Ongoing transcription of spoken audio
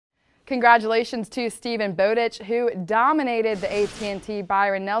Congratulations to Steven Bowditch, who dominated the AT&T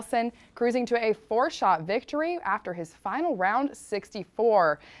Byron Nelson, cruising to a 4-shot victory after his final round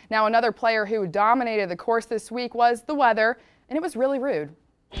 64. Now, another player who dominated the course this week was the weather, and it was really rude.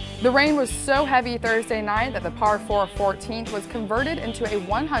 The rain was so heavy Thursday night that the par 4 14th was converted into a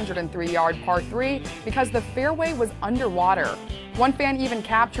 103-yard par 3 because the fairway was underwater. One fan even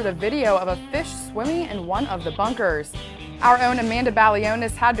captured a video of a fish swimming in one of the bunkers. Our own Amanda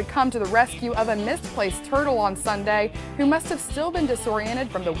Balionis had to come to the rescue of a misplaced turtle on Sunday who must have still been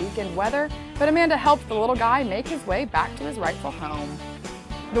disoriented from the weekend weather, but Amanda helped the little guy make his way back to his rightful home.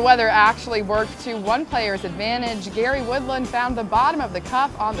 The weather actually worked to one player's advantage. Gary Woodland found the bottom of the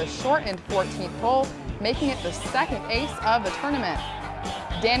cup on the shortened 14th hole, making it the second ace of the tournament.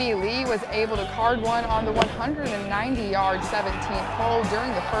 Danny Lee was able to card one on the 190-yard 17th hole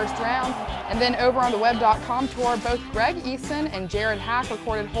during the first round. And then over on the web.com tour, both Greg Eason and Jared Hack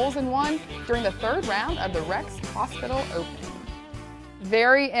recorded holes in one during the third round of the Rex Hospital Open.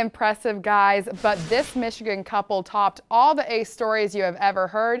 Very impressive, guys, but this Michigan couple topped all the ace stories you have ever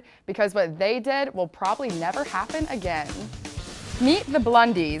heard because what they did will probably never happen again. Meet the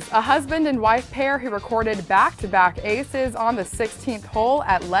Blundies, a husband and wife pair who recorded back-to-back aces on the 16th hole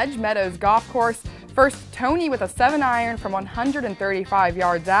at Ledge Meadows Golf Course. First, Tony with a 7-iron from 135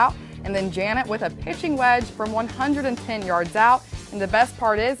 yards out, and then Janet with a pitching wedge from 110 yards out. And the best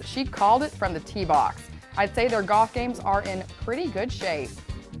part is she called it from the tee box. I'd say their golf games are in pretty good shape.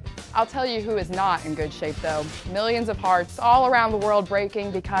 I'll tell you who is not in good shape though. Millions of hearts all around the world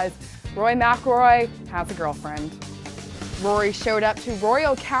breaking because Rory McIlroy has a girlfriend. Rory showed up to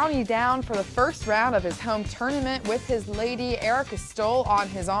Royal County Down for the first round of his home tournament with his lady Erica Stoll on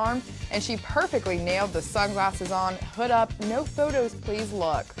his arm, and she perfectly nailed the sunglasses on, hood up, no photos please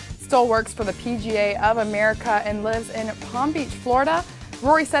look. Stoll works for the PGA of America and lives in Palm Beach, Florida.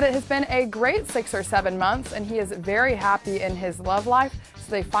 Rory said it has been a great 6 or 7 months and he is very happy in his love life, so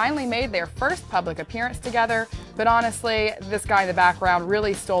they finally made their first public appearance together, but honestly, this guy in the background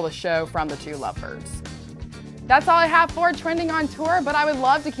really stole the show from the two lovers. That's all I have for Trending on Tour, but I would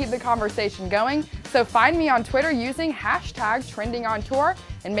love to keep the conversation going, so find me on Twitter using #TrendingOnTour,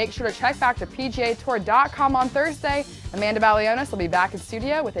 and make sure to check back to PGATour.com on Thursday. Amanda Balionis will be back in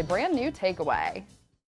studio with a brand new takeaway.